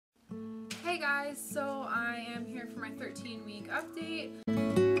Hey guys, so I am here for my 13-week update.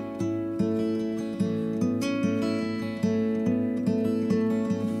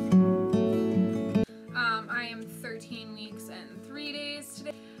 I am 13 weeks and 3 days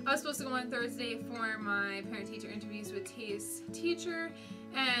today. I was supposed to go on Thursday for my parent-teacher interviews with Tay's teacher,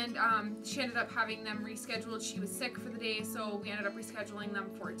 and she ended up having them rescheduled. She was sick for the day, so we ended up rescheduling them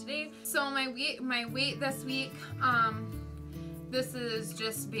for today. So my weight this week, this is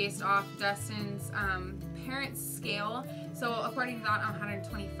just based off Dustin's parent scale. So according to that, I'm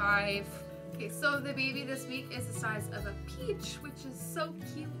 125. Okay, so the baby this week is the size of a peach, which is so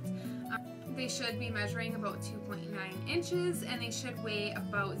cute. They should be measuring about 2.9 inches and they should weigh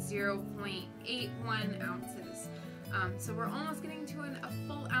about 0.81 ounces. So we're almost getting to a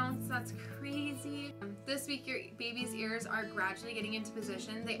full ounce. That's crazy. This week your baby's ears are gradually getting into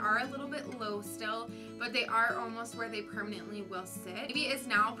position. They are a little bit low still, but they are almost where they permanently will sit. Baby is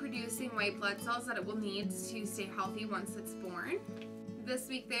now producing white blood cells that it will need to stay healthy once it's born. This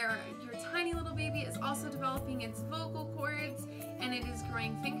week your tiny little baby is also developing its vocal cords, and it is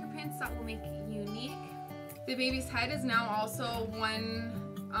growing fingerprints that will make it unique. The baby's head is now also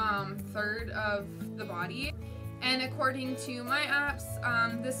 1/3 of the body. And according to my apps,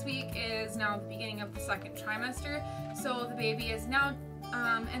 this week is now the beginning of the second trimester, so the baby is now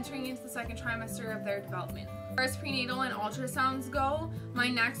entering into the second trimester of their development. As far as prenatal and ultrasounds go, my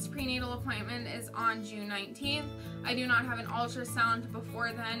next prenatal appointment is on June 19th. I do not have an ultrasound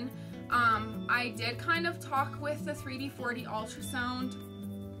before then. I did kind of talk with the 3D/4D ultrasound.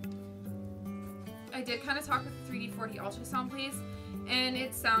 Place, and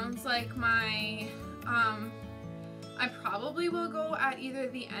it sounds like my I probably will go at either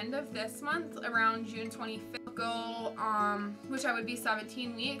the end of this month, around June 25th, which I would be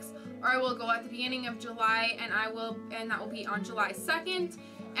 17 weeks, or I will go at the beginning of July, and that will be on July 2nd,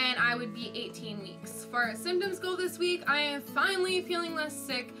 and I would be 18 weeks. As far as symptoms go this week, I am finally feeling less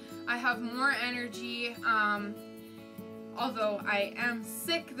sick. I have more energy, although I am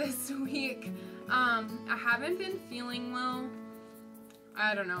sick this week. I haven't been feeling well.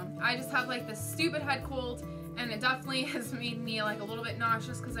 I don't know. I just have like this stupid head cold, and it definitely has made me like a little bit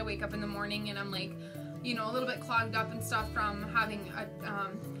nauseous because I wake up in the morning and I'm like, you know, a little bit clogged up and stuff from having a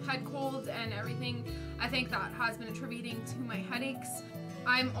head cold and everything. I think that has been attributing to my headaches.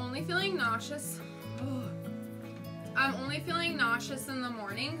 I'm only feeling nauseous. I'm only feeling nauseous in the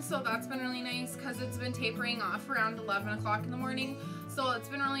morning, so that's been really nice because it's been tapering off around 11 o'clock in the morning. So it's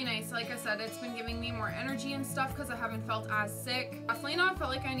been really nice. Like I said, it's been giving me more energy and stuff because I haven't felt as sick. Definitely not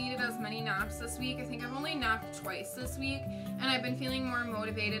felt like I needed as many naps this week. I think I've only napped twice this week, and I've been feeling more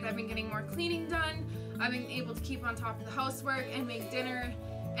motivated. I've been getting more cleaning done. I've been able to keep on top of the housework and make dinner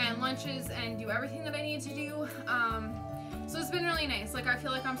and lunches and do everything that I need to do. So it's been really nice. Like, I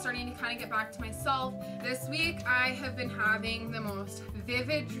feel like I'm starting to kind of get back to myself. This week I have been having the most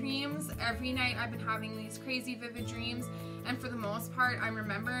vivid dreams. Every night I've been having these crazy vivid dreams, and for the most part I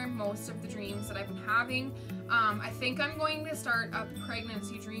remember most of the dreams that I've been having. I think I'm going to start a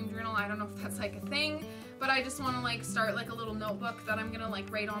pregnancy dream journal. I don't know if that's like a thing, but I just want to like start like a little notebook that I'm gonna like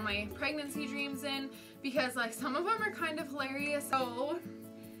write all my pregnancy dreams in, because like some of them are kind of hilarious. So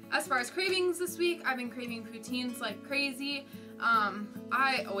as far as cravings this week, I've been craving poutines like crazy.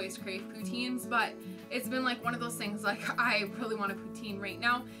 I always crave poutines, but it's been like one of those things like I really want a poutine right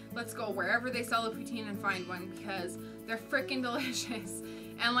now. Let's go wherever they sell a poutine and find one because they're freaking delicious.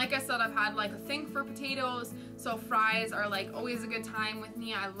 And like I said, I've had like a thing for potatoes, so fries are like always a good time with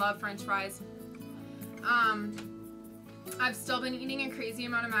me. I love French fries. I've still been eating a crazy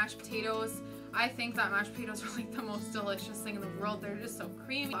amount of mashed potatoes. I think that mashed potatoes are like the most delicious thing in the world. They're just so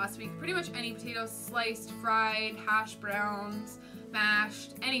creamy. Last week, pretty much any potatoes, sliced, fried, hash browns,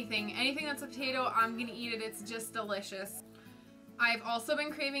 mashed, anything that's a potato, I'm gonna eat it. It's just delicious. I've also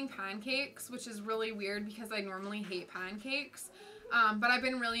been craving pancakes, which is really weird because I normally hate pancakes. But I've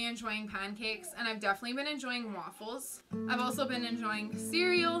been really enjoying pancakes, and I've definitely been enjoying waffles. I've also been enjoying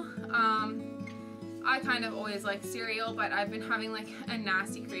cereal. I kind of always like cereal, but I've been having like a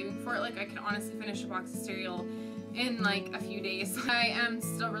nasty craving for it. Like I could honestly finish a box of cereal in like a few days. I am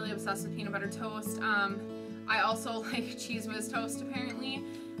still really obsessed with peanut butter toast. I also like Cheese Whiz toast apparently.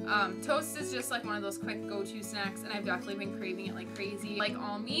 Toast is just like one of those quick go-to snacks, and I've definitely been craving it like crazy. Like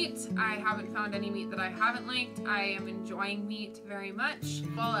all meat, I haven't found any meat that I haven't liked. I am enjoying meat very much, as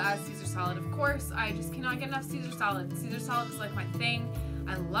well as Caesar salad, of course. I just cannot get enough Caesar salad. Caesar salad is like my thing.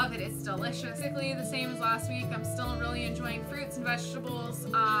 I love it. It's delicious. Basically the same as last week. I'm still really enjoying fruits and vegetables,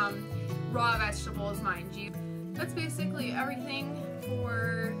 raw vegetables, mind you. That's basically everything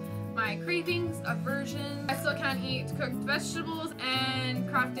for my cravings, aversions. I still can't eat cooked vegetables, and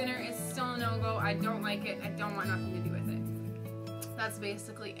craft dinner is still a no I don't like it. I don't want nothing to do with it. That's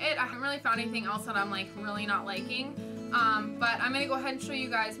basically it. I haven't really found anything else that I'm like really not liking. But I'm gonna go ahead and show you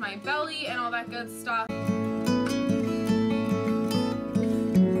guys my belly and all that good stuff.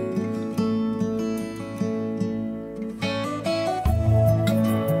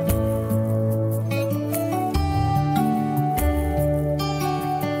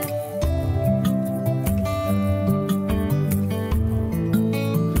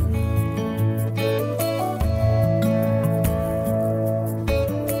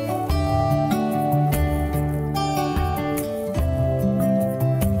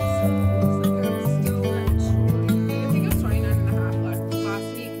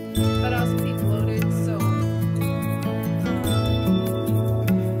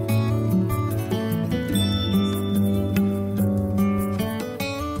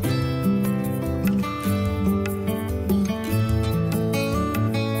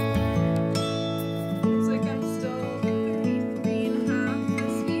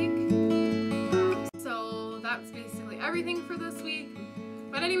 Everything for this week.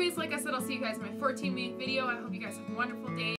 But anyways, like I said, I'll see you guys in my 14-minute video. I hope you guys have a wonderful day.